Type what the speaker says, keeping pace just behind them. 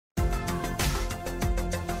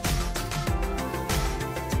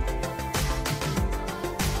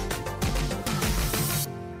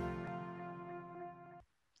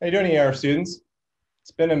How you doing, EHour students? It's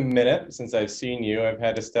been a minute since I've seen you. I've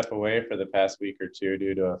had to step away for the past week or two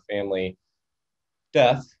due to a family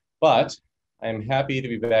death, but I'm happy to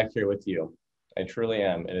be back here with you. I truly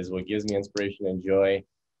am. It is what gives me inspiration and joy.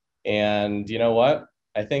 And you know what?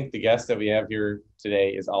 I think the guest that we have here today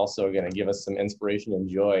is also going to give us some inspiration and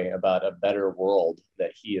joy about a better world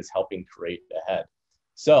that he is helping create ahead.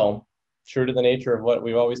 So, true to the nature of what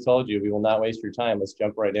we've always told you, we will not waste your time. Let's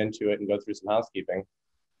jump right into it and go through some housekeeping.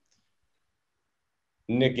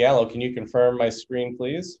 Nick Gallo, can you confirm my screen,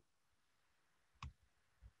 please?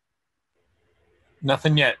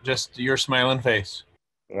 Nothing yet, just your smiling face.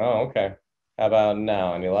 Oh, okay. How about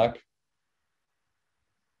now? Any luck?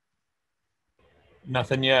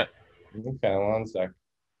 Nothing yet. Okay, one sec.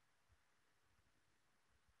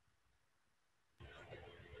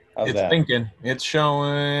 How's It's that? thinking. It's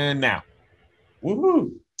showing now.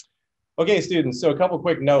 Woohoo! Okay, students, so a couple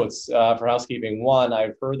quick notes for housekeeping. One,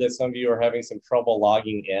 I've heard that some of you are having some trouble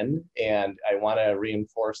logging in, and I want to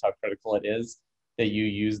reinforce how critical it is that you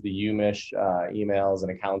use the UMISH emails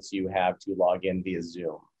and accounts you have to log in via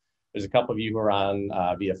Zoom. There's a couple of you who are on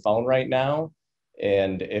via phone right now,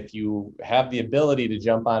 and if you have the ability to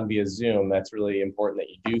jump on via Zoom, that's really important that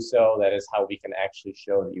you do so. That is how we can actually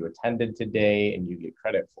show that you attended today and you get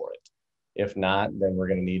credit for it. If not, then we're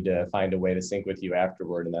going to need to find a way to sync with you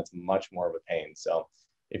afterward, and that's much more of a pain. So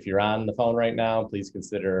if you're on the phone right now, please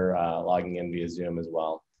consider logging in via Zoom as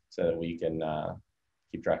well so that we can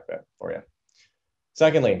keep track of it for you.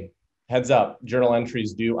 Secondly, heads up, journal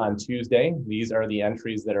entries due on Tuesday. These are the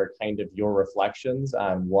entries that are kind of your reflections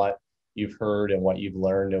on what you've heard and what you've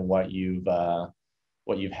learned and what you've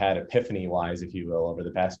had epiphany-wise, if you will, over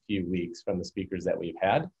the past few weeks from the speakers that we've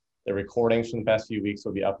had. The recordings from the past few weeks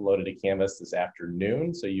will be uploaded to Canvas this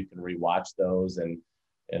afternoon, so you can rewatch those and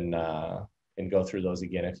go through those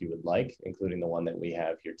again if you would like, including the one that we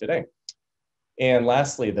have here today. And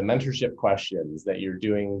lastly, the mentorship questions that you're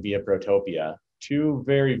doing via Protopia. Two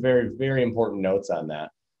very, very, very important notes on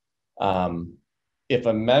that. If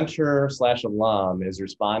a mentor / alum is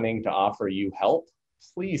responding to offer you help,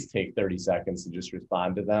 please take 30 seconds to just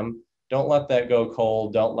respond to them. Don't let that go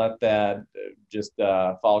cold. Don't let that just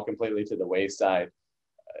fall completely to the wayside.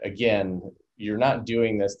 Again, you're not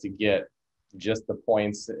doing this to get just the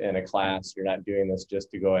points in a class. You're not doing this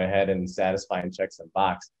just to go ahead and satisfy and check some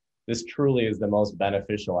box. This truly is the most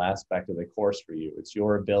beneficial aspect of the course for you. It's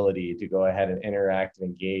your ability to go ahead and interact and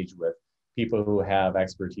engage with people who have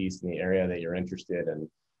expertise in the area that you're interested in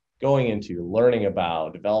going into, learning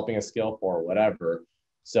about, developing a skill for, whatever.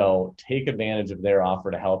 So take advantage of their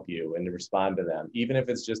offer to help you and to respond to them, even if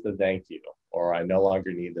it's just a thank you or I no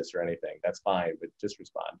longer need this or anything. That's fine, but just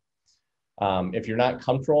respond. If you're not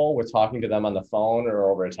comfortable with talking to them on the phone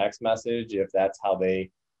or over a text message, if that's how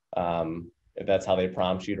they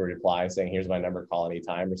prompt you to reply saying, here's my number, call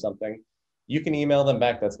anytime or something, you can email them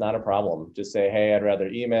back. That's not a problem. Just say, hey, I'd rather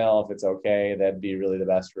email if it's okay. That'd be really the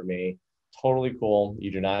best for me. Totally cool.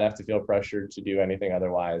 You do not have to feel pressured to do anything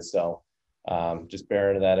otherwise. So just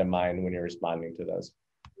bear that in mind when you're responding to those.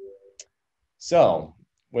 So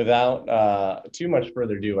without too much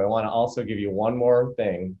further ado, I want to also give you one more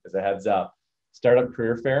thing as a heads up. Startup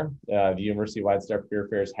Career Fair, the university-wide Startup Career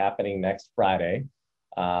Fair is happening next Friday.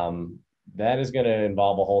 That is going to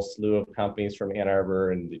involve a whole slew of companies from Ann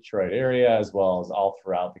Arbor and Detroit area, as well as all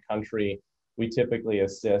throughout the country. We typically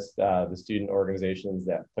assist the student organizations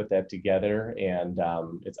that put that together, and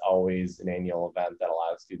it's always an annual event that a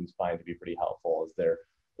lot of students find to be pretty helpful as they're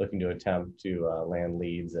looking to attempt to land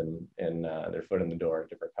leads and their foot in the door at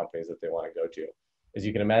different companies that they want to go to. As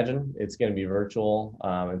you can imagine, it's going to be virtual.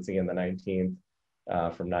 It's again the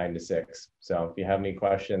 19th from 9 to 6. So if you have any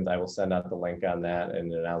questions, I will send out the link on that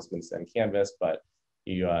and announcements on Canvas, but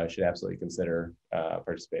you should absolutely consider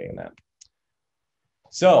participating in that.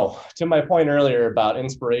 So to my point earlier about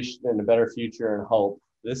inspiration and a better future and hope,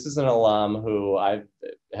 this is an alum who I've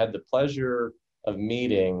had the pleasure of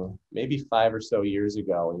meeting maybe 5 or so years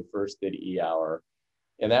ago when we first did EHour.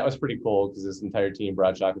 And that was pretty cool because this entire team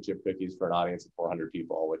brought chocolate chip cookies for an audience of 400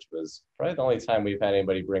 people, which was probably the only time we've had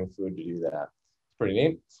anybody bring food to do that. It's pretty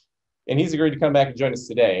neat. And he's agreed to come back and join us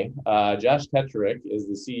today. Josh Tetrick is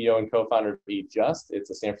the CEO and co-founder of Eat Just. It's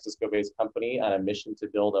a San Francisco-based company on a mission to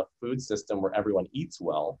build a food system where everyone eats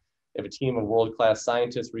well. They have a team of world-class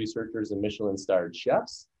scientists, researchers, and Michelin-starred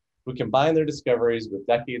chefs who combine their discoveries with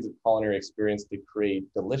decades of culinary experience to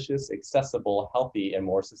create delicious, accessible, healthy, and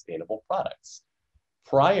more sustainable products.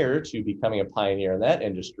 Prior to becoming a pioneer in that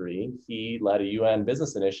industry, he led a UN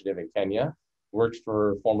business initiative in Kenya, worked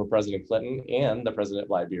for former President Clinton and the President of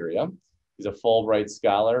Liberia. He's a Fulbright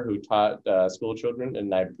scholar who taught school children in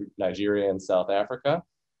Nigeria and South Africa.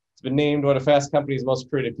 It's been named one of Fast Company's most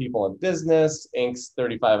creative people in business, Inc.'s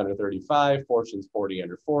 35 under 35, Fortune's 40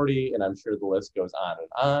 under 40, and I'm sure the list goes on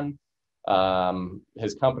and on.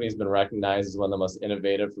 His company has been recognized as one of the most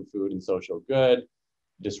innovative for food and social good,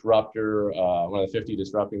 disruptor, one of the 50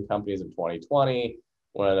 disrupting companies of 2020,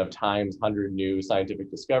 one of Time's 100 new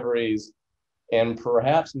scientific discoveries, and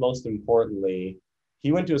perhaps most importantly,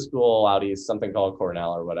 he went to a school out east, something called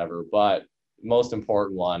Cornell or whatever, but most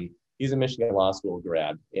important one, he's a Michigan Law School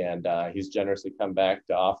grad, and he's generously come back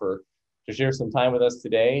to share some time with us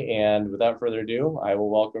today. And without further ado, I will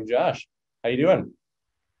welcome Josh. How you doing?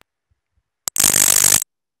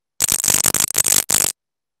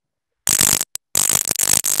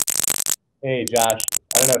 Hey, Josh.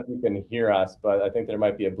 I don't know if you can hear us, but I think there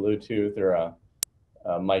might be a Bluetooth or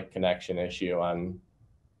a mic connection issue on.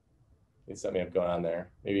 There's something going on there.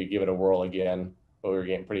 Maybe give it a whirl again, but we were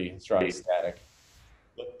getting pretty strong static.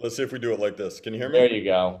 Let's see if we do it like this. Can you hear me? There you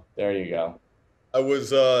go. There you go. I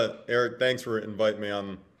was Eric. Thanks for inviting me.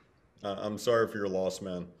 I'm sorry for your loss,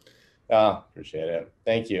 man. Oh, appreciate it.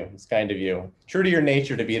 Thank you. It's kind of you. True to your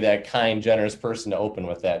nature to be that kind, generous person to open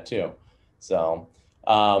with that too. So,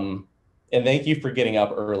 and thank you for getting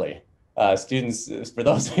up early. Students, for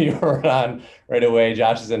those of you who are on right away,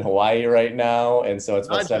 Josh is in Hawaii right now, and so it's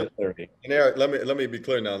about 7:30. And Eric, let me be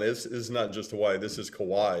clear now. This is not just Hawaii. This is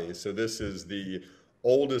Kauai. So this is the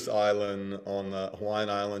oldest island on the Hawaiian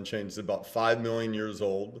island chain. It's about 5 million years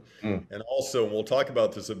old. Mm. And also, and we'll talk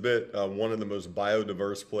about this a bit, one of the most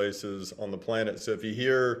biodiverse places on the planet. So if you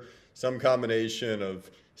hear some combination of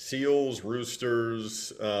seals,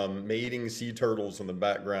 roosters, mating sea turtles in the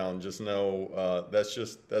background, just know that's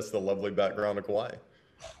the lovely background of Kauai.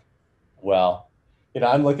 Well,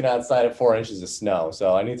 I'm looking outside at 4 inches of snow.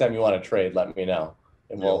 So anytime you want to trade, let me know,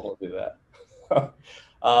 and we'll do that.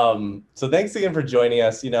 So thanks again for joining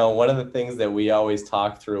us. One of the things that we always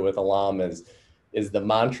talk through with alum is the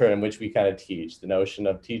mantra in which we kind of teach, the notion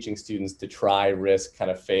of teaching students to try, risk,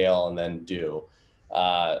 kind of fail, and then do.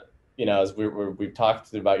 As we've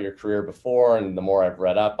talked about your career before, and the more I've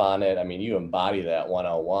read up on it, I mean, you embody that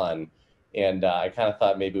 101. And I kind of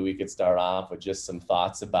thought maybe we could start off with just some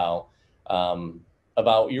thoughts about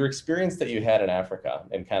your experience that you had in Africa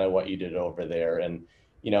and kind of what you did over there. And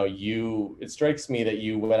it strikes me that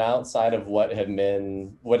you went outside of what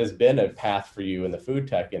has been a path for you in the food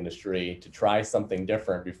tech industry to try something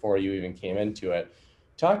different before you even came into it.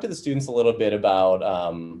 Talk to the students a little bit about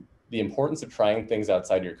the importance of trying things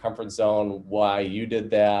outside your comfort zone, why you did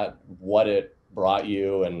that, what it brought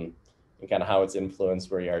you, and kind of how it's influenced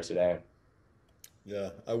where you are today.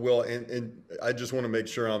 Yeah, I will. And I just want to make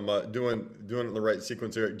sure I'm doing it in the right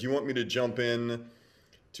sequence here. Do you want me to jump in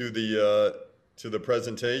to the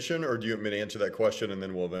presentation, or do you want me to answer that question and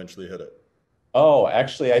then we'll eventually hit it? Oh,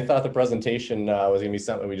 actually, I thought the presentation was going to be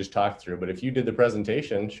something we just talked through. But if you did the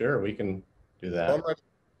presentation, sure, we can do that. I'm ready.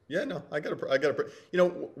 Yeah, no, I got to.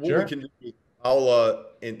 What Sure. we can do, I'll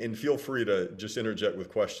and feel free to just interject with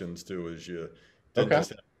questions too, as you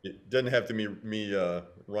it doesn't have to be me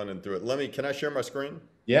running through it. Can I share my screen?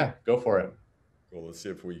 Yeah, go for it. Cool. Let's see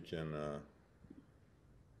if we can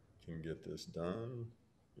get this done.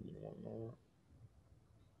 Give me one more.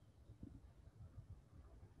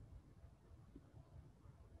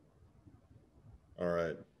 All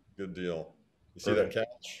right, good deal. You see that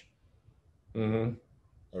couch? Mm-hmm.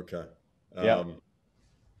 Okay. Yeah.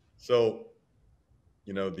 So,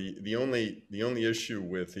 the only issue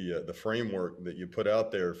with the framework that you put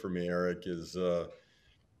out there for me, Eric, is the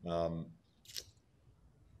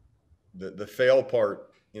fail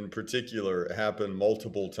part in particular happened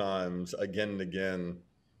multiple times, again and again,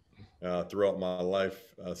 throughout my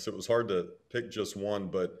life. So it was hard to pick just one,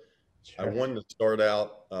 but Sure. I wanted to start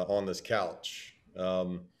out on this couch.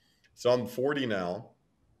 So I'm 40 now.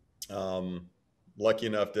 Lucky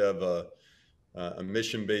enough to have a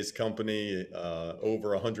mission-based company, over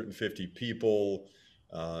 150 people,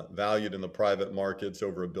 valued in the private markets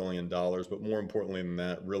over $1 billion. But more importantly than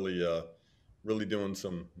that, really doing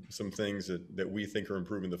some things that we think are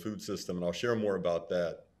improving the food system, and I'll share more about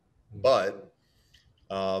that. But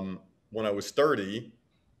when I was 30,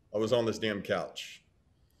 I was on this damn couch.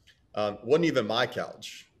 Wasn't even my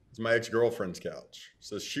couch. It's my ex-girlfriend's couch.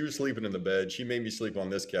 So she was sleeping in the bed. She made me sleep on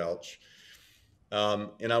this couch.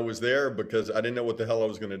 And I was there because I didn't know what the hell I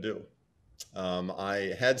was going to do.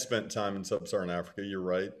 I had spent time in sub-Saharan Africa, you're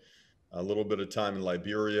right. A little bit of time in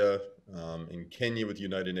Liberia, in Kenya with the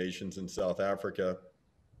United Nations, in South Africa.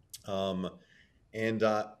 And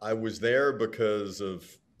I was there because of,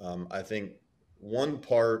 I think, one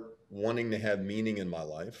part wanting to have meaning in my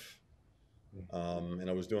life. And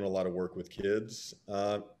I was doing a lot of work with kids.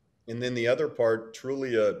 And then the other part,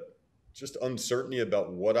 truly just uncertainty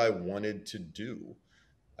about what I wanted to do.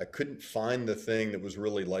 I couldn't find the thing that was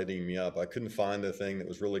really lighting me up. I couldn't find the thing that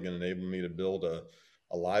was really going to enable me to build a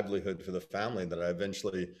livelihood for the family that I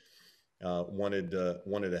eventually wanted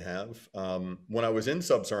to have. When I was in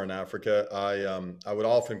sub-Saharan Africa, I would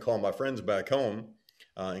often call my friends back home,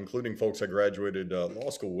 including folks I graduated law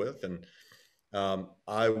school with, and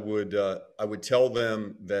I would tell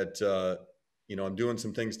them that I'm doing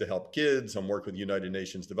some things to help kids. I'm working with United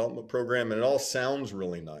Nations Development Program, and it all sounds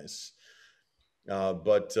really nice.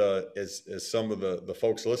 But as some of the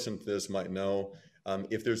folks listening to this might know,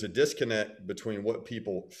 if there's a disconnect between what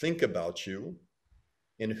people think about you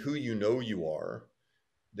and who you are,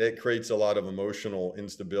 that creates a lot of emotional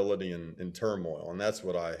instability and turmoil. And that's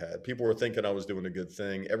what I had. People were thinking I was doing a good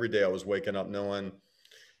thing. Every day I was waking up knowing,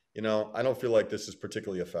 I don't feel like this is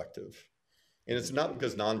particularly effective. And it's not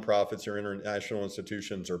because nonprofits or international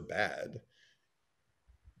institutions are bad.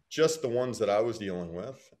 Just the ones that I was dealing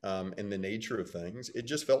with and the nature of things, it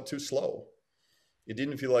just felt too slow. It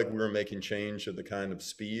didn't feel like we were making change at the kind of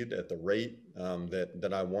speed, at the rate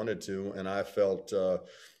that I wanted to. And I felt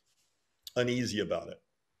uneasy about it.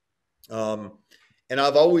 And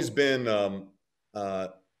I've always been,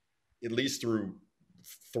 at least through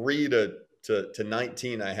 3 to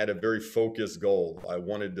 19, I had a very focused goal. I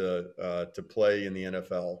wanted to play in the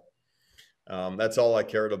NFL. That's all I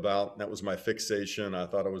cared about. That was my fixation. I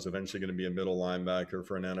thought I was eventually going to be a middle linebacker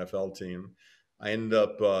for an NFL team. I ended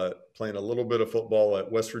up playing a little bit of football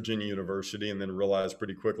at West Virginia University, and then realized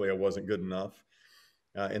pretty quickly I wasn't good enough.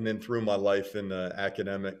 And then threw my life into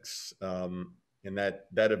academics, and that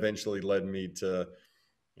eventually led me to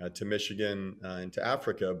Michigan and to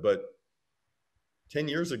Africa. But 10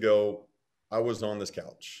 years ago, I was on this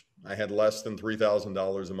couch. I had less than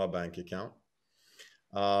 $3,000 in my bank account.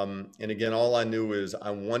 And again, all I knew is I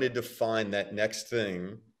wanted to find that next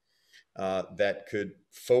thing that could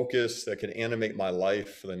focus, that could animate my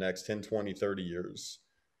life for the next 10, 20, 30 years.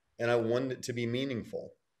 And I wanted it to be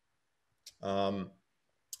meaningful. I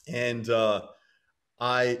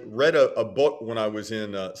read a book when I was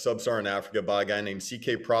in sub-Saharan Africa by a guy named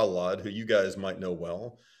C.K. Prahalad, who you guys might know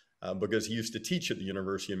well, because he used to teach at the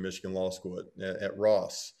University of Michigan Law School at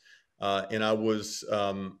Ross. And I was,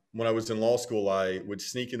 when I was in law school, I would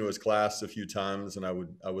sneak into his class a few times, and I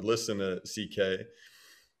would listen to CK.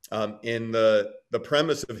 And the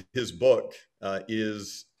premise of his book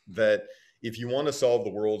is that if you want to solve the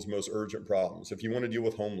world's most urgent problems, if you want to deal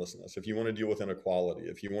with homelessness, if you want to deal with inequality,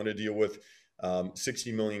 if you want to deal with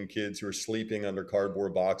 60 million kids who are sleeping under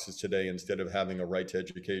cardboard boxes today instead of having a right to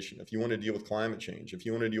education, if you want to deal with climate change, if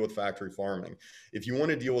you want to deal with factory farming, if you want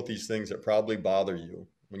to deal with these things that probably bother you,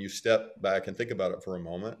 when you step back and think about it for a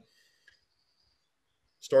moment,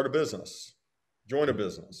 start a business, join a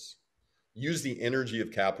business, use the energy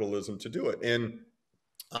of capitalism to do it. And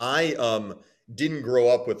I didn't grow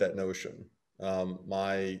up with that notion.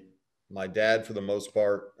 My dad, for the most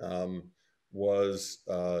part, was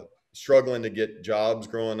struggling to get jobs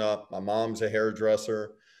growing up. My mom's a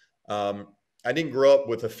hairdresser. I didn't grow up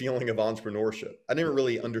with a feeling of entrepreneurship. I didn't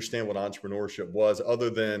really understand what entrepreneurship was, other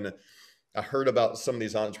than I heard about some of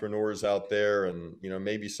these entrepreneurs out there, and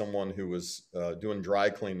maybe someone who was doing dry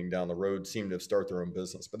cleaning down the road seemed to start their own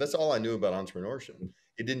business. But that's all I knew about entrepreneurship.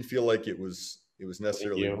 It didn't feel like it was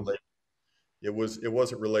necessarily related. It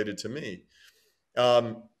wasn't related to me.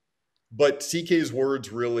 But CK's words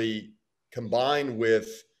really combined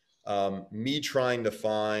with me trying to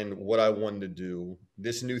find what I wanted to do.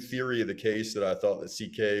 This new theory of the case that I thought that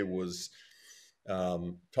CK was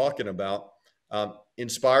talking about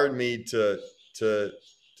inspired me to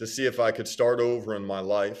see if I could start over in my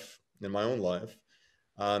life, in my own life,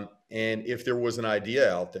 and if there was an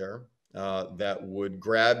idea out there that would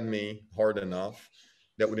grab me hard enough,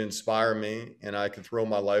 that would inspire me, and I could throw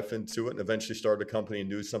my life into it and eventually start a company and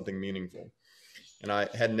do something meaningful. And I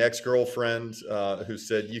had an ex-girlfriend who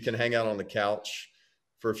said, "You can hang out on the couch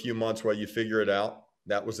for a few months while you figure it out."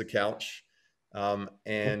 That was the couch.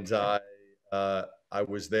 And I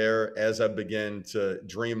was there as I began to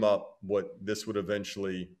dream up what this would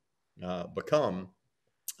eventually become.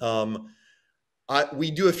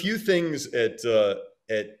 We do a few things at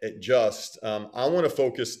Just. I want to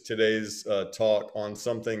focus today's talk on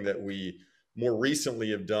something that we more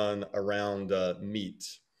recently have done around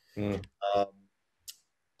meat.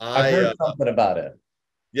 I've heard something about it.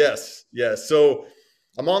 Yes. So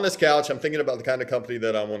I'm on this couch. I'm thinking about the kind of company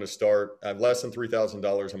that I want to start. I have less than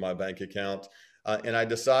 $3,000 in my bank account. And I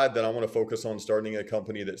decide that I want to focus on starting a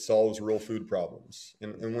company that solves real food problems.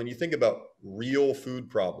 And when you think about real food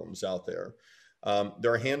problems out there,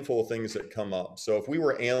 there are a handful of things that come up. So if we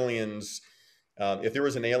were aliens if there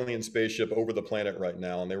was an alien spaceship over the planet right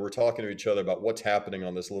now and they were talking to each other about what's happening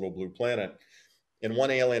on this little blue planet, and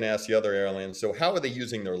one alien asked the other alien, so how are they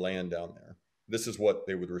using their land down there? This is what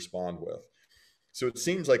they would respond with. So it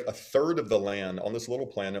seems like a third of the land on this little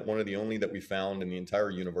planet, one of the only that we found in the entire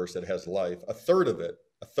universe that has life, a third of it,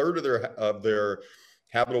 a third of their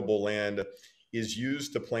habitable land is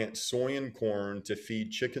used to plant soy and corn to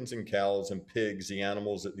feed chickens and cows and pigs, the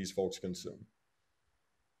animals that these folks consume.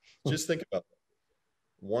 Just think about that.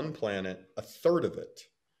 One planet, a third of it,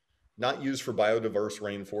 not used for biodiverse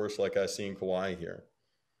rainforests like I see in Kauai here,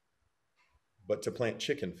 but to plant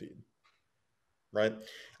chicken feed, right?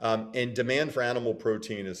 And demand for animal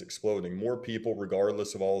protein is exploding. More people,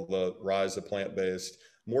 regardless of all the rise of plant-based,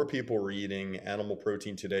 more people are eating animal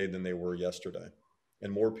protein today than they were yesterday.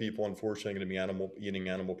 And more people, unfortunately, are going to be eating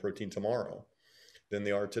animal protein tomorrow than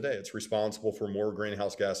they are today. It's responsible for more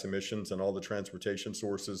greenhouse gas emissions than all the transportation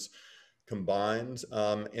sources combined.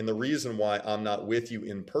 And the reason why I'm not with you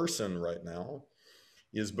in person right now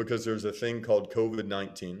is because there's a thing called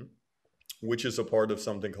COVID-19, which is a part of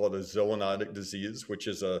something called a zoonotic disease, which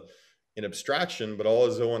is an abstraction, but all a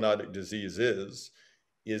zoonotic disease is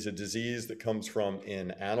a disease that comes from an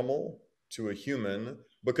animal to a human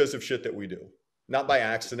because of shit that we do. Not by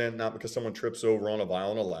accident, not because someone trips over on a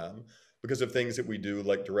vial in a lab, because of things that we do,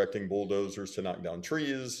 like directing bulldozers to knock down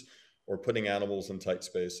trees or putting animals in tight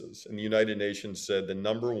spaces. And the United Nations said the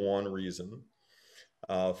number one reason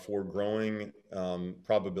for growing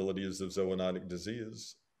probabilities of zoonotic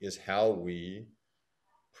disease is how we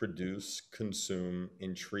produce, consume,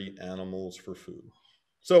 and treat animals for food.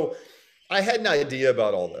 So I had an idea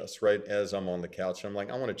about all this, right? As I'm on the couch, I'm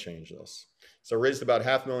like, I want to change this. So I raised about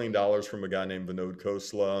 $500,000 from a guy named Vinod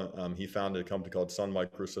Khosla. He founded a company called Sun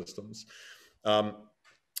Microsystems.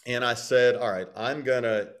 And I said, all right, I'm going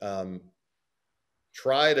to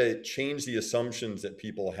try to change the assumptions that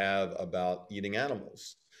people have about eating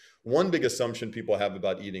animals. One big assumption people have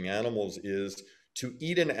about eating animals is to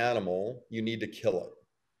eat an animal, you need to kill it.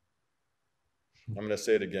 I'm going to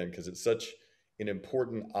say it again because it's such an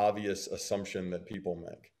important, obvious assumption that people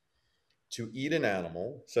make. To eat an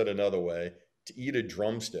animal, said another way, to eat a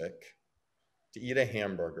drumstick, to eat a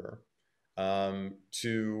hamburger,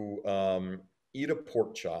 to eat a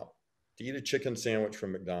pork chop, to eat a chicken sandwich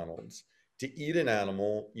from McDonald's, to eat an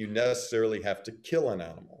animal, you necessarily have to kill an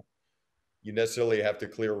animal. You necessarily have to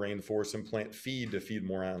clear rainforests and plant feed to feed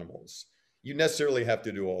more animals. You necessarily have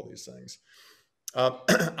to do all these things.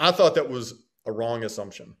 I thought that was a wrong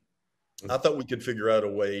assumption. I thought we could figure out a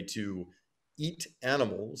way to eat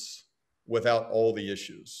animals without all the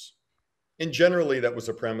issues. And generally, that was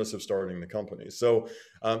the premise of starting the company. So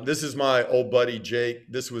this is my old buddy,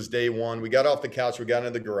 Jake. This was day one. We got off the couch. We got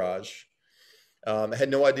into the garage. I had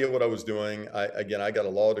no idea what I was doing. I got a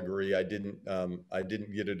law degree. I didn't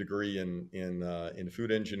get a degree in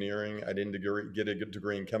food engineering. I didn't get a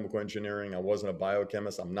degree in chemical engineering. I wasn't a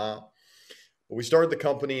biochemist. I'm not. But we started the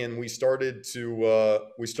company and we started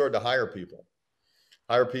to hire people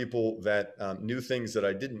that knew things that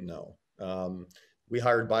I didn't know. We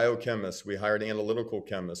hired biochemists, we hired analytical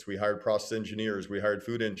chemists, we hired process engineers, we hired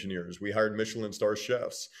food engineers, we hired Michelin star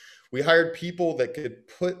chefs. We hired people that could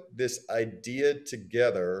put this idea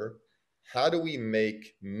together. How do we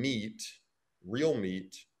make meat, real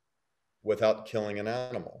meat, without killing an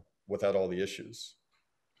animal, without all the issues?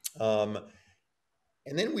 And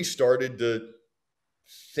then we started to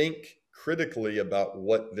think critically about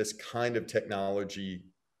what this kind of technology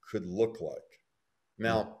could look like.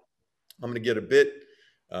 Now, I'm going to get a bit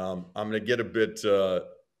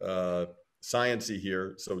sciencey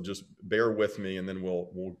here, so just bear with me, and then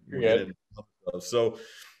we'll get into stuff. So,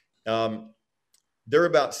 there are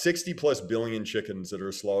about 60 plus billion chickens that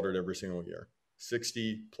are slaughtered every single year.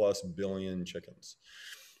 60 plus billion chickens.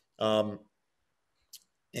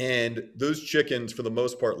 And those chickens, for the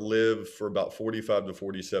most part, live for about 45 to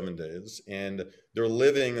 47 days, and they're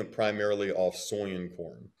living primarily off soy and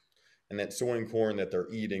corn. And that soy and corn that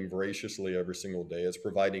they're eating voraciously every single day is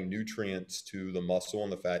providing nutrients to the muscle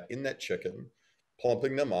and the fat in that chicken,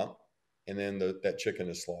 pumping them up, and then that chicken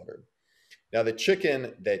is slaughtered. Now, the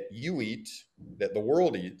chicken that you eat, that the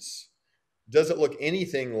world eats, doesn't look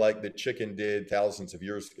anything like the chicken did thousands of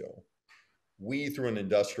years ago. We, through an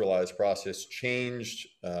industrialized process, changed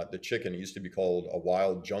the chicken. It used to be called a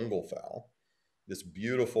wild jungle fowl, this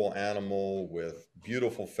beautiful animal with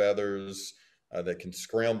beautiful feathers, that can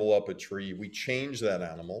scramble up a tree. We changed that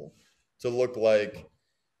animal to look like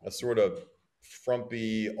a sort of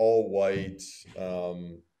frumpy, all white,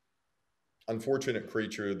 unfortunate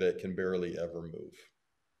creature that can barely ever move.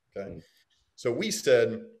 Okay. So we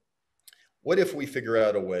said, What if we figure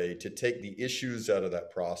out a way to take the issues out of that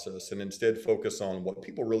process and instead focus on what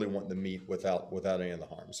people really want in the meat without any of the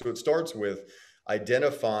harm? So it starts with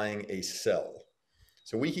identifying a cell.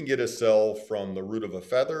 So we can get a cell from the root of a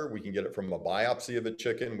feather. We can get it from a biopsy of a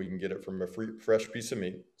chicken. We can get it from a fresh piece of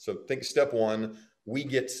meat. So think step one, we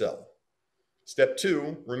get cell. Step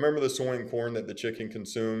two, remember the soy and corn that the chicken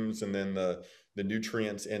consumes, and then the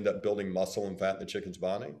nutrients end up building muscle and fat in the chicken's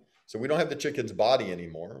body. So we don't have the chicken's body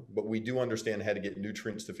anymore, but we do understand how to get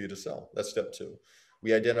nutrients to feed a cell. That's step two.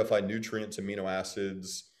 We identify nutrients, amino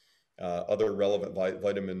acids, other relevant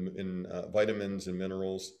vitamins and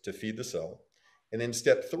minerals to feed the cell. And then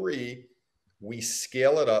step three, we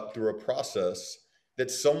scale it up through a process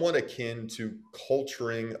that's somewhat akin to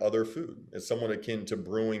culturing other food. It's somewhat akin to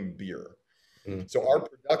brewing beer. So our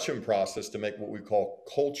production process to make what we call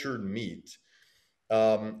cultured meat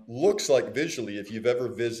looks like visually, if you've ever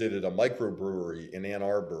visited a microbrewery in Ann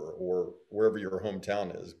Arbor or wherever your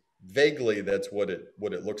hometown is, vaguely that's what it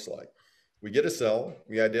looks like. We get a cell,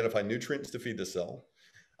 we identify nutrients to feed the cell,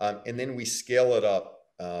 and then we scale it up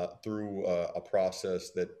through a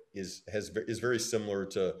process that is very similar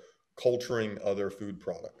to culturing other food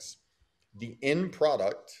products. The end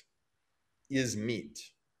product is meat.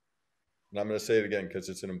 And I'm going to say it again because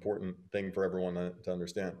it's an important thing for everyone to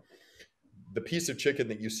understand. The piece of chicken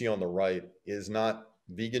that you see on the right is not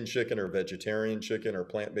vegan chicken or vegetarian chicken or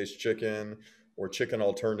plant-based chicken or chicken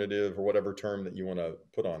alternative or whatever term that you want to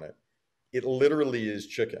put on it. It literally is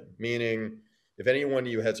chicken, meaning if any one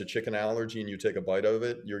of you has a chicken allergy and you take a bite of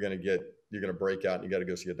it, you're going to break out and you got to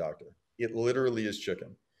go see a doctor. It literally is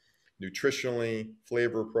chicken, nutritionally,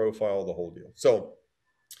 flavor profile, the whole deal. So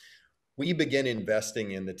we begin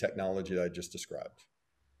investing in the technology that I just described.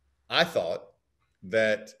 I thought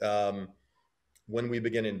that when we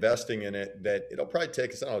begin investing in it, that it'll probably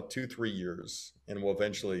take us, 2-3 years, and we'll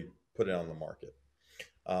eventually put it on the market.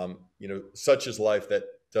 Such is life, that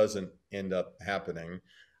doesn't end up happening.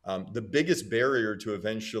 The biggest barrier to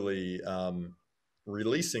eventually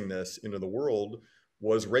releasing this into the world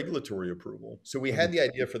was regulatory approval. So we had the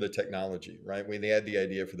idea for the technology, right? We had the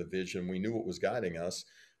idea for the vision. We knew what was guiding us.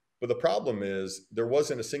 But the problem is there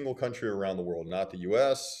wasn't a single country around the world, not the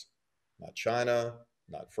US, not China,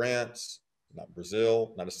 not France, not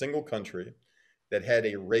Brazil, not a single country that had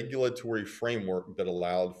a regulatory framework that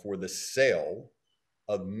allowed for the sale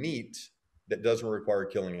of meat that doesn't require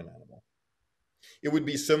killing an animal. It would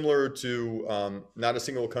be similar to not a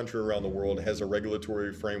single country around the world has a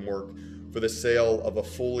regulatory framework for the sale of a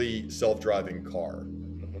fully self-driving car.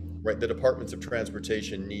 Right, the departments of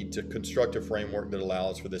transportation need to construct a framework that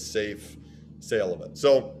allows for the safe sale of it.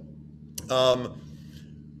 So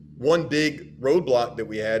one big roadblock that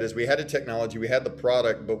we had is we had a technology, we had the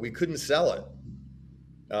product, but we couldn't sell it.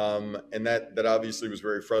 And that obviously was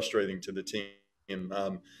very frustrating to the team.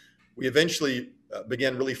 We eventually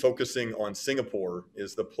began really focusing on Singapore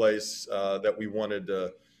is the place that we wanted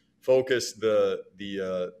to focus the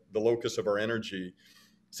locus of our energy.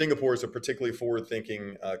 Singapore is a particularly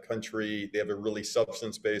forward-thinking country. They have a really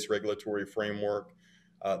substance-based regulatory framework.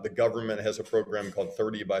 The government has a program called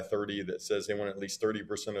 30 by 30 that says they want at least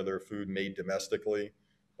 30% of their food made domestically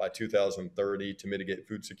by 2030 to mitigate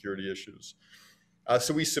food security issues.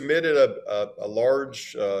 So we submitted a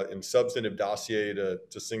large and substantive dossier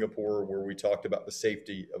to Singapore where we talked about the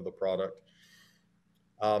safety of the product.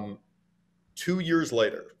 2 years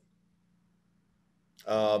later,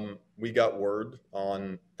 we got word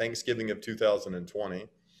on Thanksgiving of 2020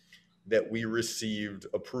 that we received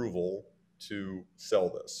approval to sell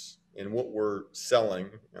this. And what we're selling,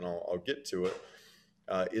 and I'll get to it,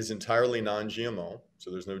 is entirely non-GMO. So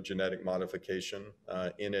there's no genetic modification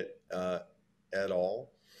in it at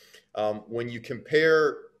all. When you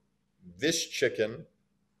compare this chicken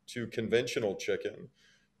to conventional chicken,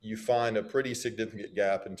 you find a pretty significant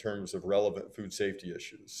gap in terms of relevant food safety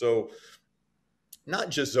issues. So not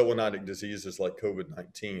just zoonotic diseases like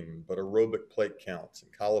COVID-19, but aerobic plate counts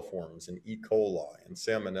and coliforms and E. coli and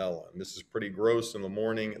salmonella. And this is pretty gross in the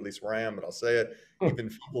morning, at least where I am, but I'll say it,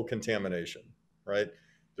 even fecal contamination, right?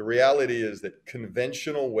 The reality is that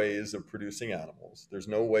conventional ways of producing animals, there's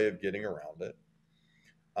no way of getting around it,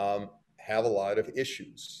 have a lot of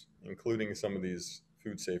issues, including some of these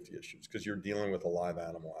food safety issues, because you're dealing with a live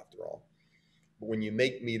animal after all. But when you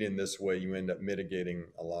make meat in this way, you end up mitigating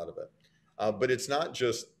a lot of it. But it's not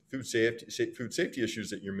just food safety issues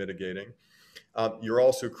that you're mitigating. You're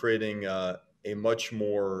also creating a much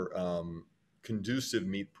more conducive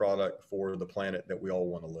meat product for the planet that we all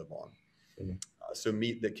want to live on. Mm-hmm. So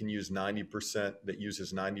meat that can use 90%, that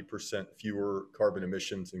uses 90% fewer carbon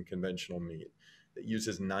emissions than conventional meat. that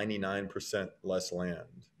uses 99% less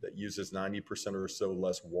land, that uses 90% or so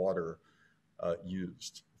less water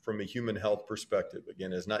used. From a human health perspective,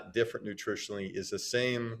 again, is not different nutritionally, is the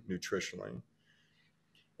same nutritionally.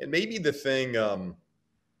 And maybe the thing,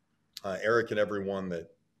 Eric and everyone, that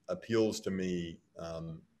appeals to me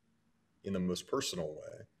in the most personal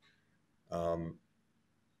way,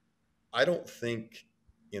 I don't think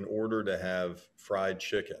in order to have fried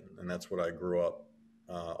chicken, and that's what I grew up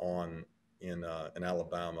on in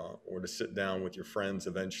Alabama, or to sit down with your friends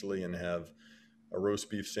eventually and have a roast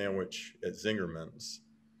beef sandwich at Zingerman's,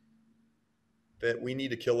 that we need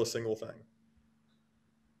to kill a single thing.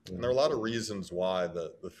 And there are a lot of reasons why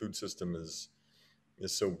the food system is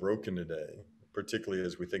so broken today, particularly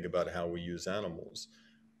as we think about how we use animals.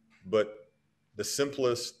 But the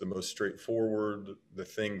simplest, the most straightforward, the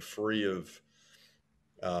thing free of,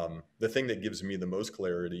 the thing that gives me the most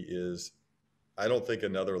clarity is I don't think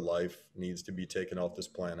another life needs to be taken off this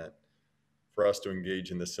planet for us to engage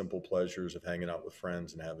in the simple pleasures of hanging out with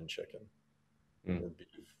friends and having chicken or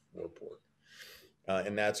beef or pork.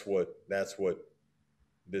 And that's what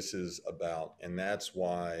this is about. And that's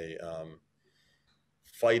why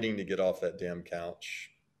fighting to get off that damn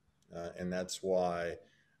couch. And that's why.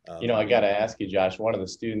 I got to ask you, Josh, one of the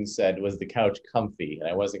students said, was the couch comfy? And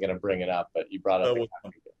I wasn't going to bring it up, but you brought up the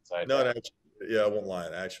couch. So I won't lie.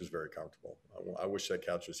 It actually was very comfortable. I wish that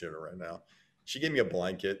couch was here right now. She gave me a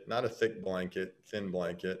blanket, not a thick blanket, thin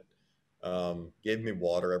blanket. Gave me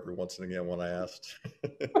water every once and again when I asked.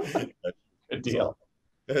 Good deal.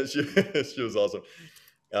 She was awesome.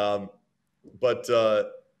 But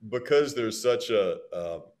because there's such a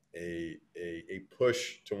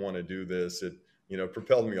push to want to do this, it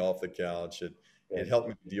propelled me off the couch. It helped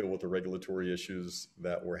me deal with the regulatory issues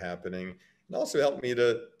that were happening, and also helped me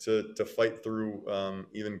to fight through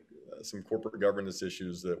even some corporate governance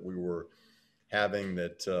issues that we were having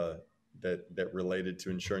that related to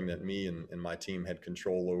ensuring that me and my team had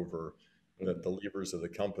control over the levers of the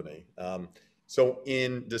company. So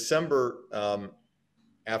in December,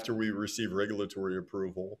 after we received regulatory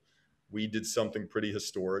approval, we did something pretty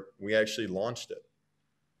historic. We actually launched it.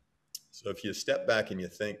 So if you step back and you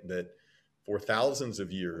think that for thousands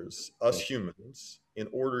of years, us humans, in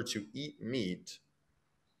order to eat meat,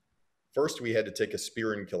 first we had to take a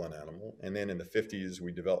spear and kill an animal. And then in the 50s,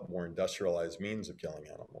 we developed more industrialized means of killing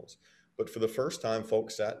animals. But for the first time,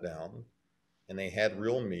 folks sat down and they had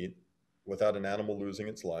real meat without an animal losing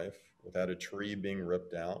its life, without a tree being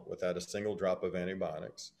ripped out, without a single drop of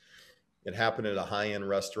antibiotics. It happened at a high-end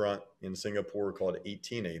restaurant in Singapore called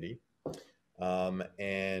 1880.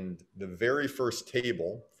 And the very first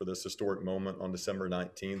table for this historic moment on December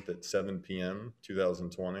 19th at 7 p.m.,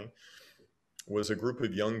 2020, was a group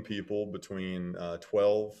of young people between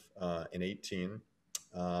 12 and 18.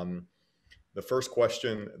 The first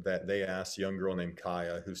question that they asked a young girl named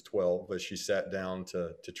Kaya, who's 12, as she sat down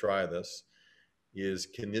to try this, is,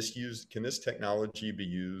 can this technology be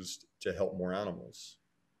used to help more animals?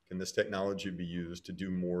 Can this technology be used to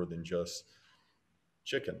do more than just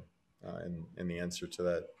chicken? And the answer to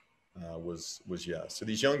that was yes. So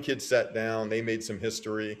these young kids sat down, they made some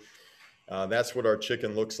history. That's what our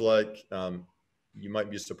chicken looks like. You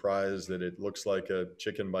might be surprised that it looks like a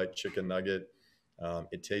chicken bite, chicken nugget.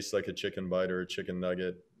 It tastes like a chicken bite or a chicken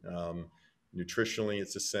nugget. Nutritionally,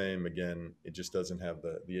 it's the same. Again, it just doesn't have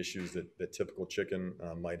the issues that typical chicken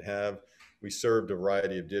might have. We served a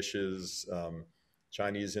variety of dishes,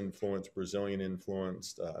 Chinese influenced, Brazilian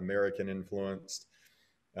influenced, American influenced.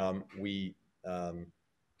 We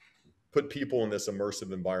put people in this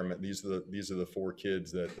immersive environment. These are the four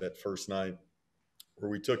kids that first night,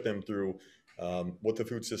 where we took them through what the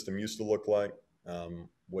food system used to look like,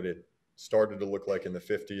 what it started to look like in the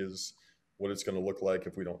 50s, what it's going to look like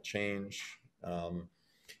if we don't change.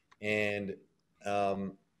 And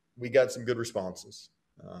we got some good responses,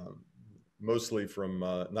 mostly from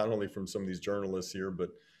not only from some of these journalists here, but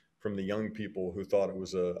from the young people who thought it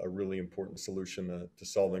was a really important solution to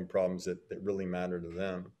solving problems that really matter to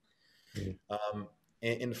them. Mm-hmm.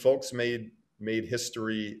 And folks made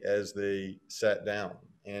history as they sat down.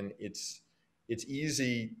 And it's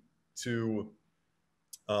easy to,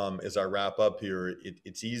 as I wrap up here,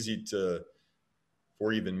 it's easy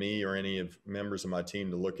for even me or any of members of my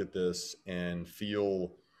team to look at this and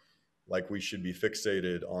feel like we should be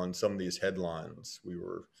fixated on some of these headlines.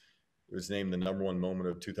 It was named the #1 moment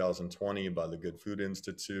of 2020 by the Good Food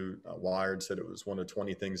Institute. Wired said it was one of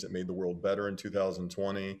 20 things that made the world better in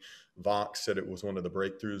 2020. Vox said it was one of the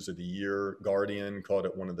breakthroughs of the year. Guardian called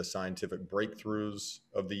it one of the scientific breakthroughs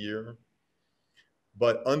of the year.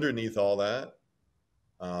 But underneath all that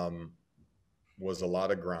was a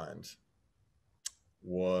lot of grind.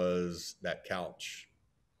 was that couch,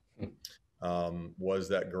 was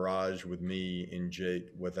that garage with me and Jake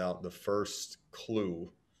without the first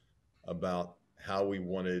clue about how we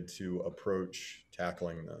wanted to approach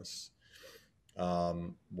tackling this,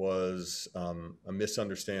 was a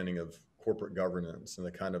misunderstanding of corporate governance and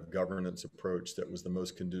the kind of governance approach that was the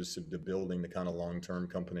most conducive to building the kind of long-term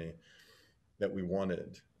company that we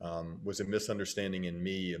wanted, was a misunderstanding in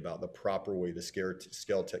me about the proper way to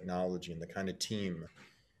scale technology and the kind of team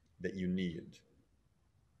that you need.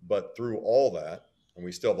 But through all that, and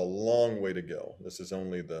we still have a long way to go. This is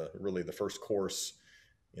only really the first course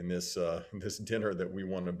in this this dinner that we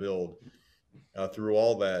want to build. Through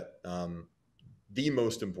all that, the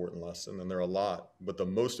most important lesson, and there are a lot, but the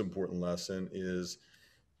most important lesson is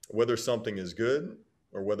whether something is good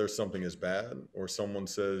or whether something is bad, or someone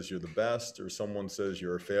says you're the best, or someone says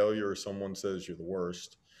you're a failure, or someone says you're the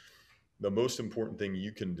worst. The most important thing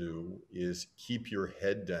you can do is keep your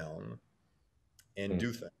head down and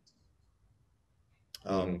do things.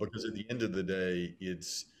 Because at the end of the day,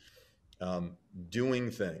 it's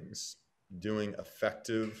doing things, doing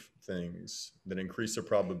effective things that increase the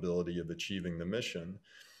probability of achieving the mission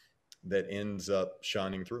that ends up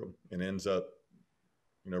shining through and ends up,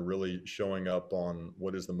 really showing up on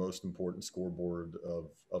what is the most important scoreboard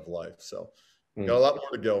of life. So got a lot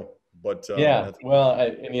more to go, but yeah, well,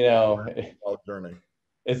 journey.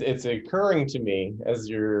 It's occurring to me as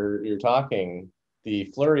you're talking,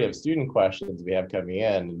 the flurry of student questions we have coming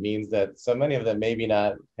in means that so many of them maybe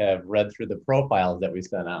not have read through the profiles that we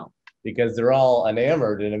sent out, because they're all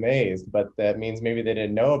enamored and amazed, but that means maybe they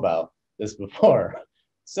didn't know about this before.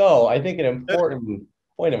 So I think an important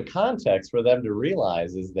point of context for them to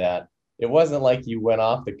realize is that it wasn't like you went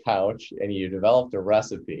off the couch and you developed a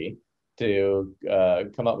recipe to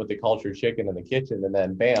come up with the cultured chicken in the kitchen, and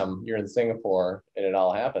then bam, you're in Singapore and it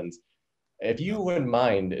all happens. If you wouldn't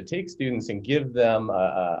mind, take students and give them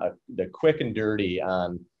the quick and dirty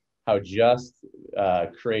on how Just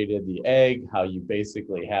created the egg, how you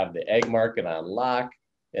basically have the egg market on lock,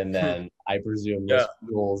 and then I presume this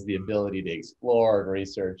fuels the ability to explore and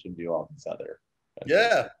research and do all this other.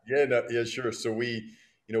 Sure. So we're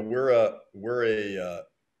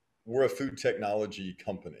a food technology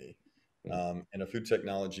company, and a food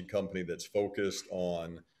technology company that's focused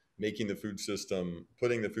on making the food system,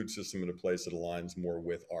 putting the food system in a place that aligns more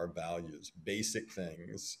with our values, basic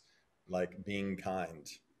things like being kind.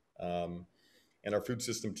 And our food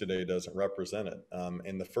system today doesn't represent it.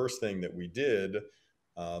 And the first thing that we did,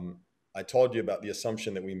 I told you about the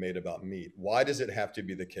assumption that we made about meat. Why does it have to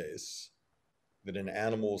be the case that an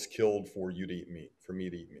animal is killed for you to eat meat, for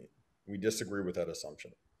me to eat meat? We disagree with that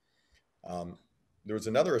assumption. There was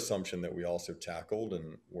another assumption that we also tackled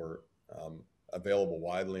and were available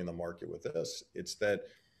widely in the market with this. It's that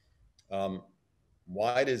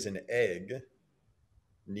why does an egg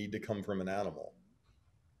need to come from an animal?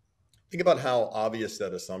 Think about how obvious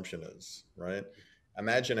that assumption is, right?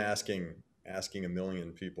 Imagine asking a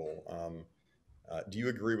million people, do you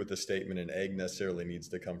agree with the statement an egg necessarily needs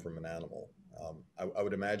to come from an animal? I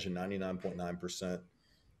would imagine 99.9%,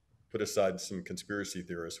 put aside some conspiracy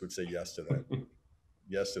theorists, would say yes to that.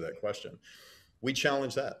 Yes to that question. We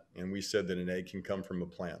challenged that, and we said that an egg can come from a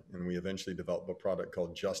plant, and we eventually developed a product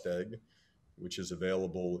called Just Egg, which is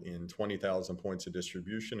available in 20,000 points of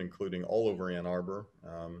distribution, including all over Ann Arbor,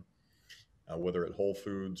 whether at Whole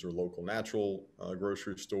Foods or local natural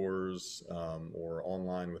grocery stores, or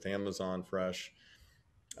online with Amazon Fresh.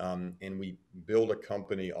 And we build a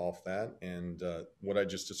company off that. And what I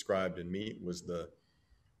just described in meat was the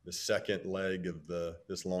second leg of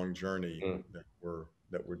this long journey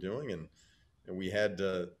that we're doing. And we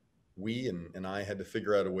and I had to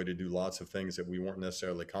figure out a way to do lots of things that we weren't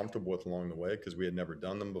necessarily comfortable with along the way because we had never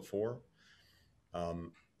done them before.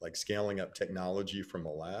 Like scaling up technology from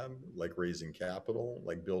a lab, like raising capital,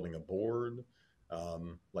 like building a board,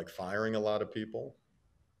 like firing a lot of people,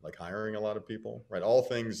 like hiring a lot of people, right? All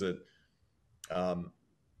things that I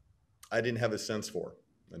didn't have a sense for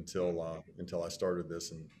until I started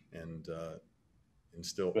this, and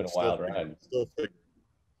still it's been a wild ride. Still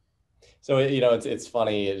so it's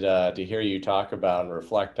funny to hear you talk about and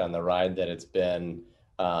reflect on the ride that it's been.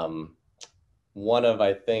 One of,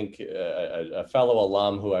 I think, a fellow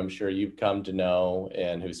alum who I'm sure you've come to know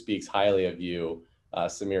and who speaks highly of you,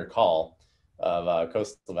 Samir Kaul of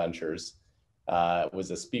Coastal Ventures, was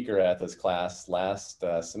a speaker at this class last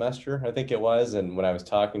semester, I think it was. And when I was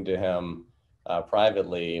talking to him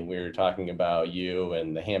privately, we were talking about you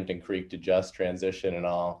and the Hampton Creek to Just transition and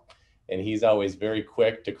all. And he's always very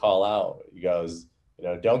quick to call out. He goes,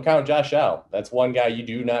 don't count Josh out. That's one guy you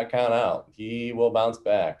do not count out. He will bounce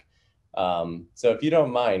back. So if you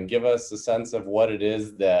don't mind, give us a sense of what it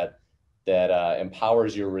is that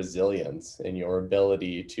empowers your resilience and your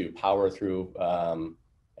ability to power through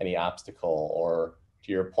any obstacle, or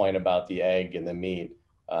to your point about the egg and the meat,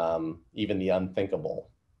 even the unthinkable.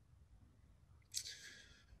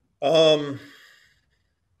 I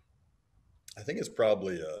think I'm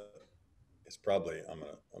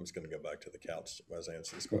just gonna go back to the couch as I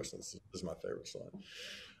answer this question. This is my favorite slide.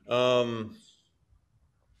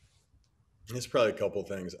 It's probably a couple of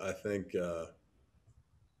things. I think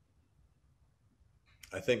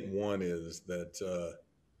one is that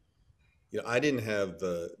I didn't have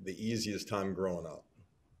the easiest time growing up.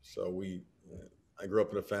 So I grew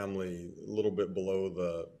up in a family a little bit below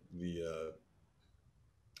the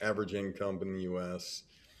average income in the U.S.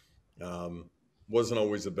 Wasn't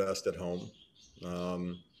always the best at home,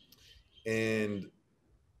 and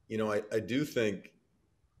I do think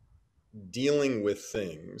dealing with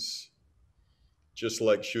things, just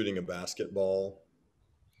like shooting a basketball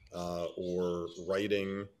or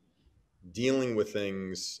writing, dealing with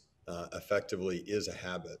things effectively is a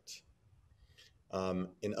habit.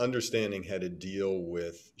 And understanding how to deal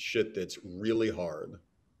with shit that's really hard,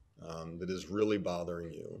 that is really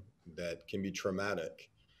bothering you, that can be traumatic,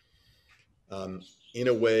 in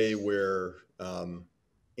a way where,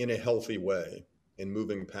 in a healthy way, and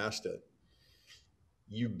moving past it,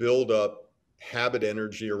 you build up habit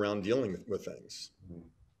energy around dealing with things.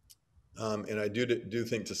 And I do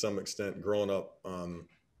think to some extent, growing up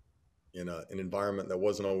in an environment that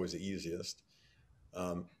wasn't always the easiest,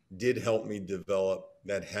 did help me develop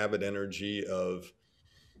that habit energy of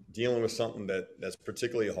dealing with something that's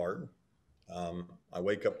particularly hard. I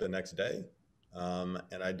wake up the next day,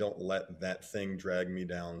 and I don't let that thing drag me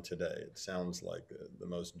down today. It sounds like the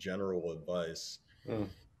most general advice,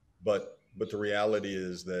 but the reality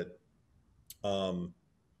is that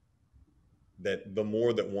that the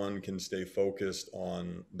more that one can stay focused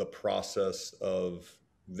on the process of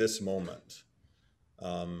this moment,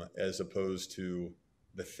 as opposed to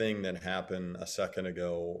the thing that happened a second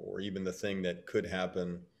ago, or even the thing that could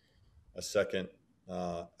happen a second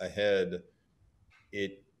ahead,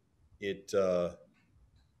 it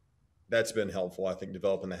that's been helpful. I think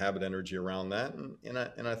developing the habit energy around that,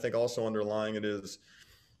 and I think also underlying it is,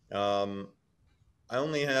 I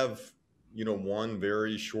only have one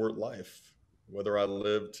very short life. Whether I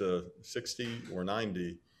live to 60 or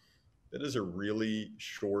 90, that is a really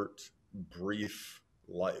short, brief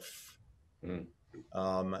life. And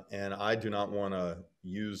I do not want to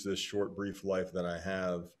use this short, brief life that I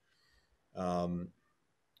have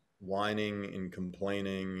whining and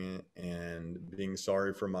complaining and being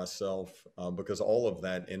sorry for myself, because all of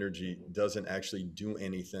that energy doesn't actually do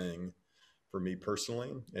anything for me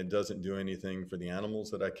personally. It doesn't do anything for the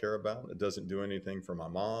animals that I care about. It doesn't do anything for my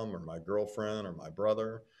mom or my girlfriend or my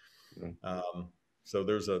brother. So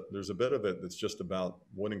there's a bit of it that's just about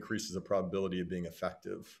what increases the probability of being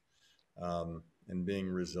effective. And being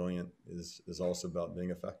resilient is also about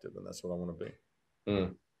being effective, and that's what I want to be.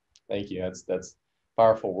 Thank you. That's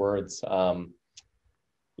powerful words.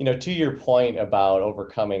 To your point about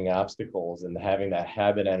overcoming obstacles and having that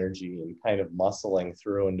habit energy and kind of muscling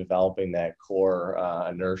through and developing that core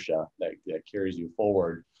inertia that carries you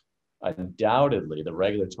forward, undoubtedly the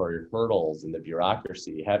regulatory hurdles and the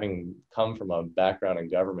bureaucracy, having come from a background in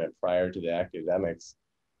government prior to the academics,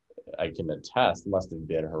 I can attest, must have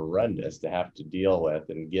been horrendous to have to deal with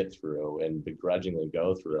and get through and begrudgingly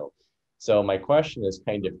go through. So my question is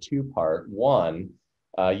kind of two-part. One,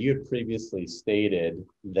 you had previously stated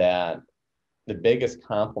that the biggest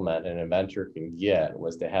compliment an inventor can get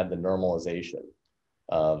was to have the normalization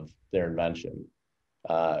of their invention.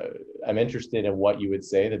 I'm interested in what you would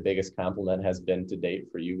say the biggest compliment has been to date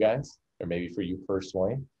for you guys, or maybe for you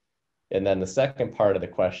personally. And then the second part of the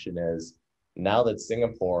question is, now that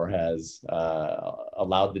Singapore has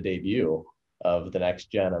allowed the debut of the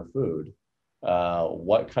next gen of food,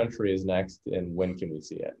 what country is next and when can we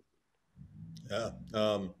see it? Yeah.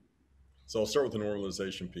 So I'll start with the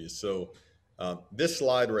normalization piece. So this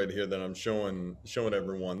slide right here that I'm showing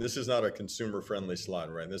everyone, this is not a consumer friendly slide,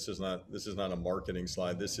 right? This is not a marketing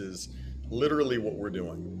slide. This is literally what we're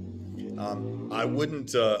doing. I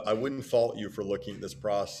wouldn't fault you for looking at this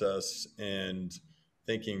process and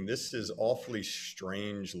thinking this is awfully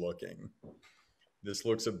strange looking. This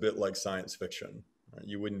looks a bit like science fiction. Right?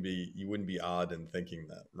 You wouldn't be odd in thinking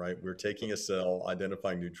that, right? We're taking a cell,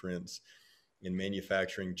 identifying nutrients, in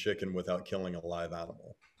manufacturing chicken without killing a live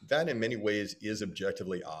animal. That in many ways is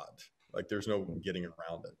objectively odd. Like there's no getting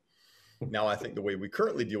around it. Now, I think the way we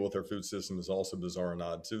currently deal with our food system is also bizarre and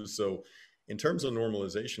odd too. So in terms of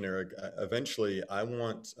normalization, Eric, eventually I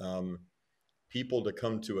want people to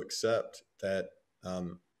come to accept that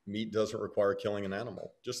meat doesn't require killing an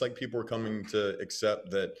animal. Just like people are coming to accept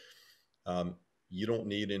that you don't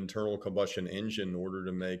need internal combustion engine in order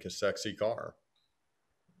to make a sexy car,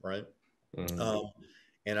 right? Mm-hmm.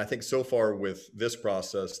 And I think so far with this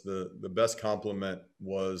process, the best compliment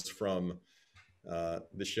was from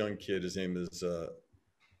this young kid. His name is, let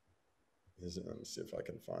me see if I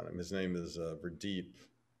can find him. His name is Verdeep.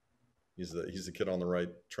 He's the kid on the right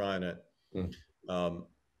trying it. Um,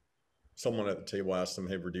 someone at the table asked him,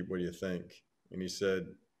 "Hey, Verdeep, what do you think?" And he said,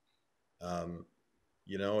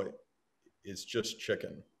 "You know, it's just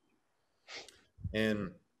chicken."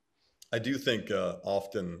 And I do think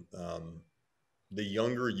often the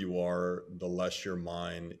younger you are, the less your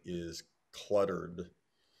mind is cluttered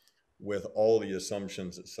with all the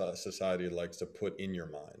assumptions that society likes to put in your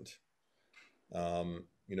mind.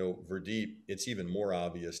 You know, Verdeep, it's even more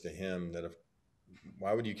obvious to him that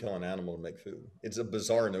why would you kill an animal to make food? It's a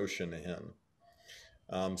bizarre notion to him.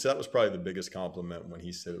 So that was probably the biggest compliment when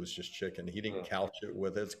he said it was just chicken. He didn't couch it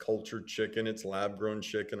with it's cultured chicken, it's lab grown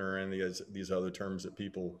chicken, or any of these other terms that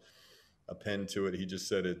people append to it. He just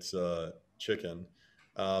said it's chicken.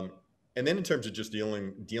 And then in terms of just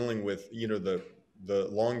dealing with, you know, the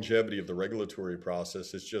longevity of the regulatory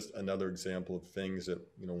process, is just another example of things that,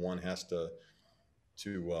 you know, one has to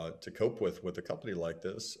cope with a company like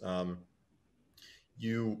this.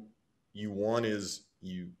 You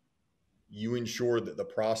ensure that the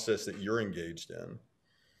process that you're engaged in,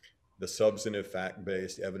 the substantive,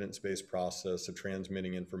 fact-based, evidence-based process of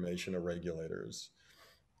transmitting information to regulators,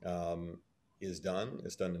 is done.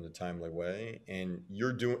 It's done in a timely way, and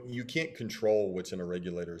you can't control what's in a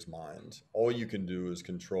regulator's mind. All you can do is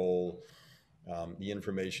control the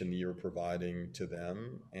information that you're providing to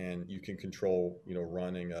them, and you can control, you know,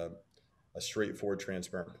 running a straightforward,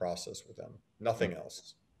 transparent process with them. Nothing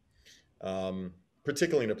else.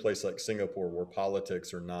 Particularly in a place like Singapore, where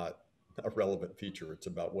politics are not a relevant feature. It's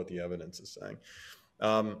about what the evidence is saying.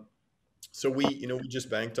 So we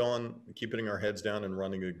just banked on keeping our heads down and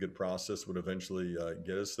running a good process would eventually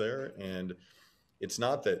get us there. And it's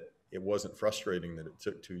not that it wasn't frustrating that it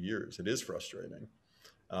took 2 years. It is frustrating.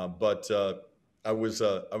 But I was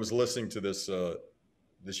listening to this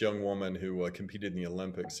young woman who competed in the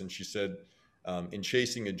Olympics, and she said, in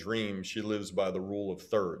chasing a dream, she lives by the rule of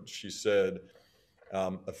thirds. She said,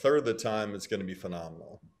 a third of the time it's going to be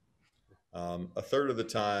phenomenal. A third of the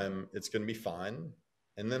time it's going to be fine.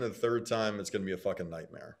 And then a third time it's going to be a fucking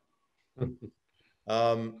nightmare.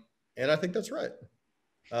 And I think that's right.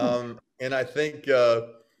 And I think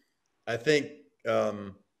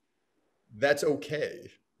that's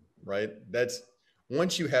okay, right? That's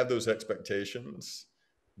once you have those expectations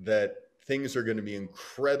that things are going to be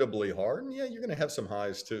incredibly hard, and yeah, you're going to have some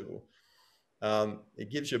highs too. It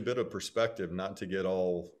gives you a bit of perspective, not to get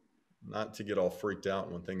all freaked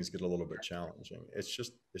out when things get a little bit challenging. It's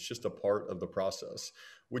just a part of the process,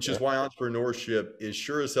 which is why entrepreneurship is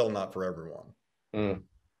sure as hell not for everyone. It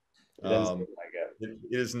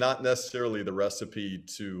is not necessarily the recipe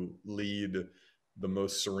to lead the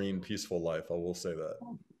most serene, peaceful life. I will say that.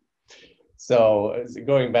 So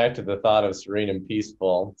going back to the thought of serene and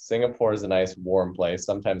peaceful, Singapore is a nice warm place,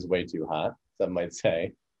 sometimes way too hot, some might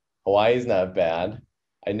say. Hawaii's not bad.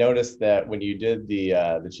 I noticed that when you did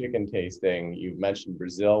the chicken tasting, you mentioned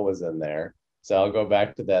Brazil was in there. So I'll go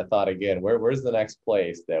back to that thought again. Where's the next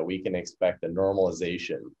place that we can expect a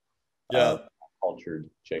normalization of cultured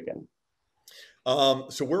chicken? So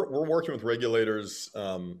we're working with regulators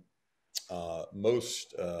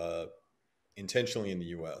most intentionally in the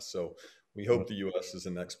U.S. So we hope the U.S. is the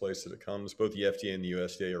next place that it comes. Both the FDA and the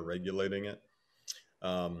USDA are regulating it.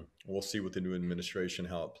 We'll see with the new administration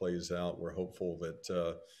how it plays out. We're hopeful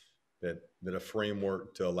that that a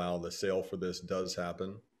framework to allow the sale for this does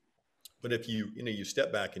happen. But if you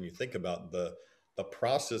step back and you think about the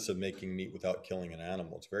process of making meat without killing an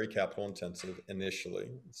animal, it's very capital intensive initially.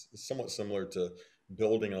 It's somewhat similar to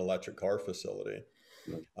building an electric car facility,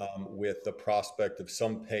 with the prospect of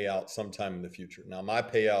some payout sometime in the future. Now, my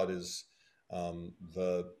payout is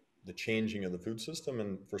the changing of the food system,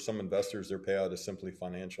 and for some investors, their payout is simply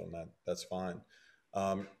financial, and that's fine.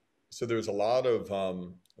 So there's a lot of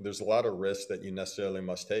risk that you necessarily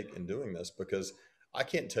must take in doing this, because I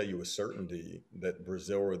can't tell you with certainty that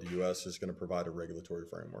Brazil or the U.S. is going to provide a regulatory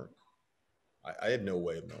framework. I have no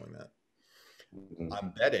way of knowing that.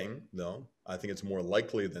 I'm betting, though, I think it's more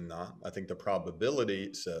likely than not. I think the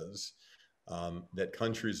probability says that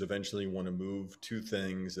countries eventually want to move to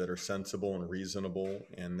things that are sensible and reasonable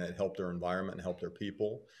and that help their environment and help their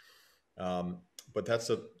people. but that's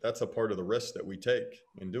a part of the risk that we take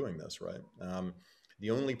in doing this, right? The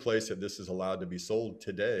only place that this is allowed to be sold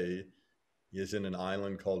today is in an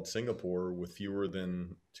island called Singapore with fewer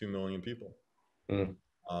than 2 million people. Mm.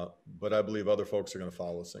 But I believe other folks are going to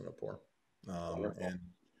follow Singapore. And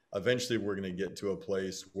eventually we're going to get to a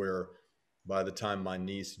place where by the time my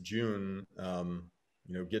niece June,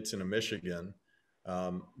 gets into Michigan,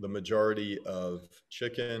 the majority of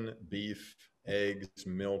chicken, beef, eggs,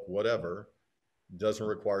 milk, whatever, doesn't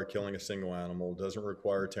require killing a single animal, doesn't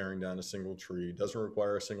require tearing down a single tree, doesn't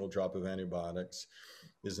require a single drop of antibiotics,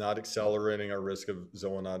 is not accelerating our risk of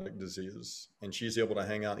zoonotic disease. And she's able to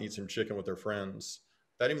hang out and eat some chicken with her friends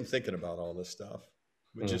without even thinking about all this stuff,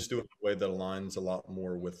 but just do it in a way that aligns a lot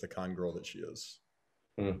more with the kind girl that she is.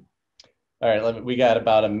 Mm. All right, we got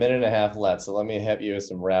about a minute and a half left, so let me hit you with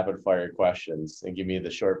some rapid fire questions and give me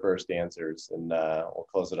the short burst answers, and we'll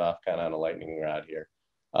close it off kind of on a lightning rod here.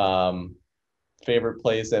 Favorite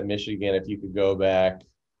place at Michigan, if you could go back,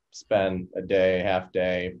 spend a day, half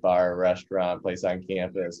day, bar, restaurant, place on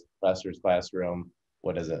campus, professor's classroom,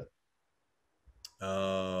 what is it?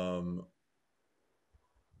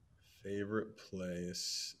 Favorite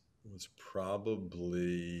place was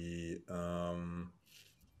probably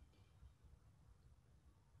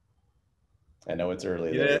I know it's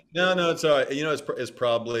early yeah, there. no, it's all right. It's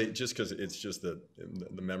probably just because it's just the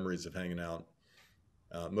memories of hanging out.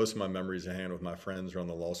 Most of my memories of hanging out with my friends are on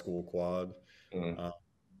the law school quad. Mm.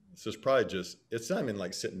 So it's probably it's not even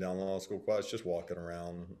like sitting down law school quad. It's just walking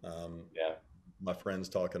around. Yeah. My friends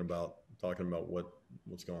talking about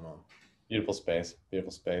what's going on. Beautiful space.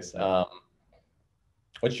 Beautiful space.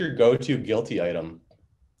 What's your go-to guilty item?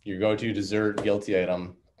 Your go-to dessert guilty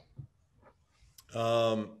item?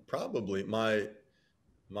 Probably my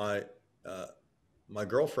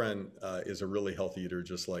girlfriend is a really healthy eater,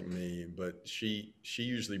 just like me, but she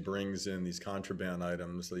usually brings in these contraband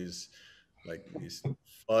items, these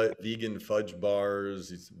vegan fudge bars,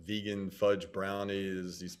 these vegan fudge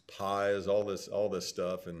brownies, these pies, all this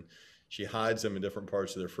stuff, and she hides them in different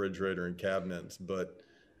parts of the refrigerator and cabinets. But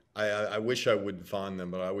I wish I would find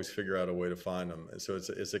them, but I always figure out a way to find them. And so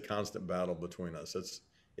it's a constant battle between us.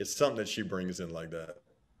 It's something that she brings in like that.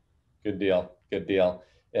 Good deal. Good deal.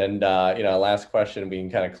 And, last question, we can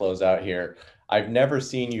kind of close out here. I've never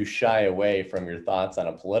seen you shy away from your thoughts on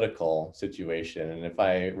a political situation. And if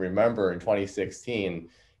I remember in 2016,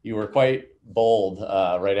 you were quite bold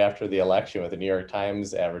right after the election with the New York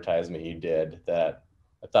Times advertisement you did that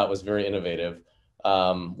I thought was very innovative.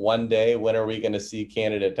 One day, when are we going to see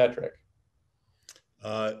candidate Tetrick?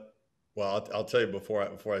 Well, I'll tell you before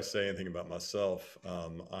I say anything about myself.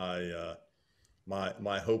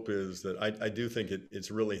 My hope is that I do think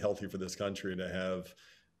it's really healthy for this country to have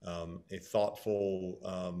a thoughtful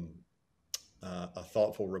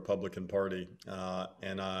Republican Party,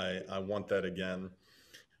 and I want that again.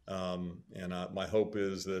 And my hope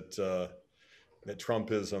is that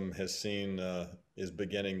Trumpism is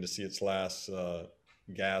beginning to see its last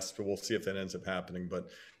gasp. We'll see if that ends up happening, but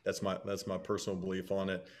that's my personal belief on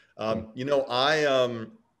it. I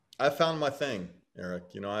found my thing, Eric.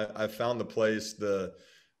 I found the place that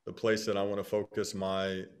I want to focus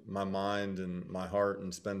my mind and my heart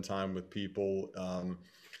and spend time with people.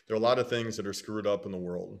 There are a lot of things that are screwed up in the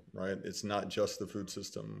world, right? It's not just the food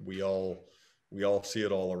system. We all see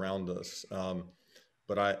it all around us.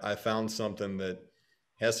 But I found something that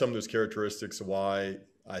has some of those characteristics of why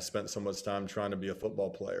I spent so much time trying to be a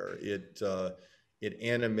football player. It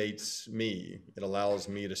animates me. It allows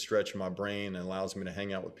me to stretch my brain and allows me to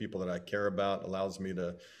hang out with people that I care about, allows me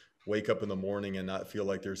to wake up in the morning and not feel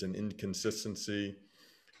like there's an inconsistency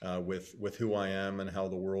with who I am and how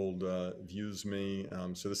the world views me.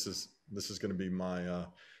 So this is going to be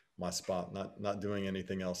my spot, not doing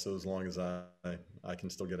anything else, so as long as I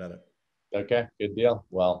can still get at it. Okay, good deal.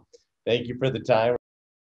 Well, thank you for the time.